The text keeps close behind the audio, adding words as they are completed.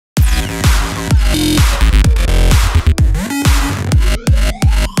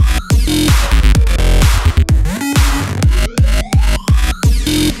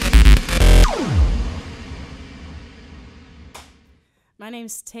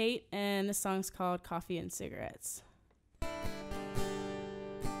is Tate, and the song's called Coffee and Cigarettes.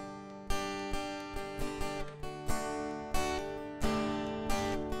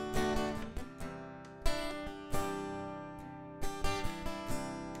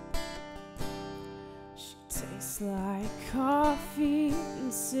 She tastes like coffee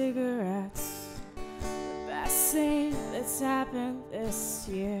and cigarettes, the best thing that's happened this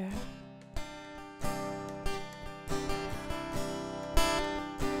year.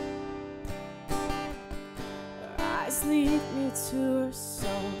 Lead me to her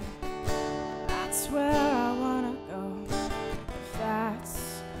soul. That's where I wanna go. If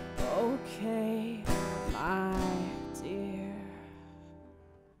that's okay, my dear.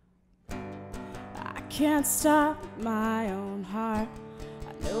 I can't stop my own heart.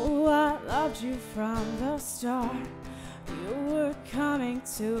 I knew I loved you from the start. You were coming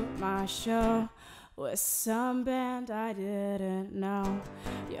to my show with some band I didn't know.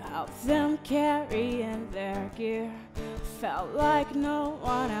 You helped them carry in their gear. Felt like no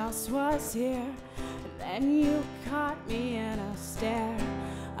one else was here. And then you caught me in a stare.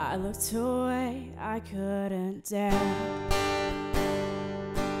 I looked away, I couldn't dare.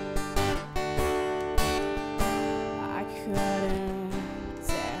 I couldn't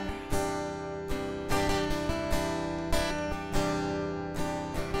dare.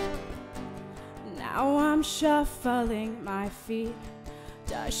 Now I'm shuffling my feet.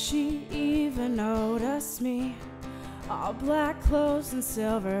 Does she even notice me? All black clothes and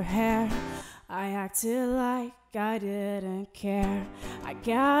silver hair. I acted like I didn't care. I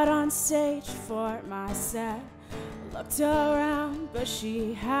got on stage for my set. Looked around, but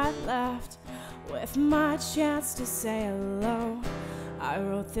she had left. With my chance to say hello, I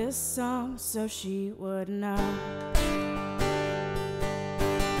wrote this song so she would know.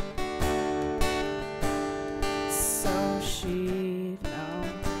 So she'd know.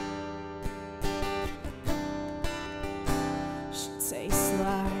 She tastes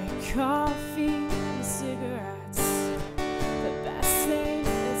like coffee and cigarettes, the best thing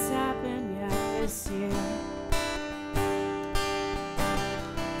that's happened yet this year.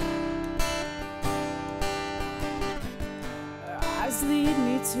 Her eyes lead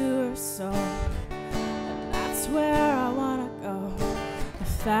me to her soul, and that's where I wanna go.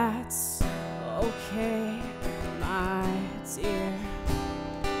 If that's okay, my dear.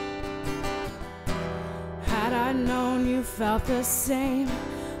 Had I known you felt the same,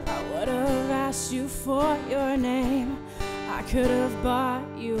 I would have asked you for your name. I could have bought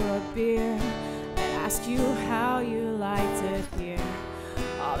you a beer and asked you how you liked it here.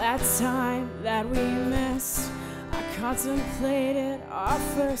 All that time that we missed, I contemplated our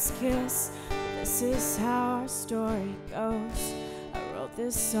first kiss. This is how our story goes. I wrote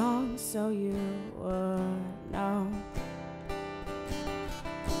this song so you would know.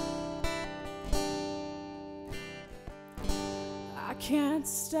 I can't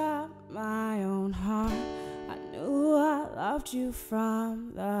stop my own heart. I knew I loved you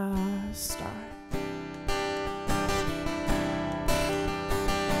from the start.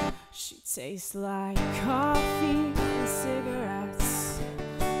 She tastes like coffee and cigarettes,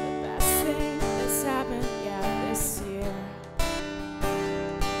 the best thing that's happened yet this year.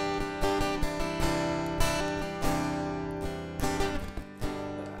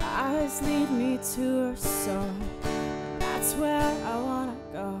 Her eyes lead me to her soul. That's where I wanna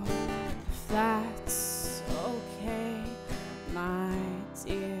go. If that's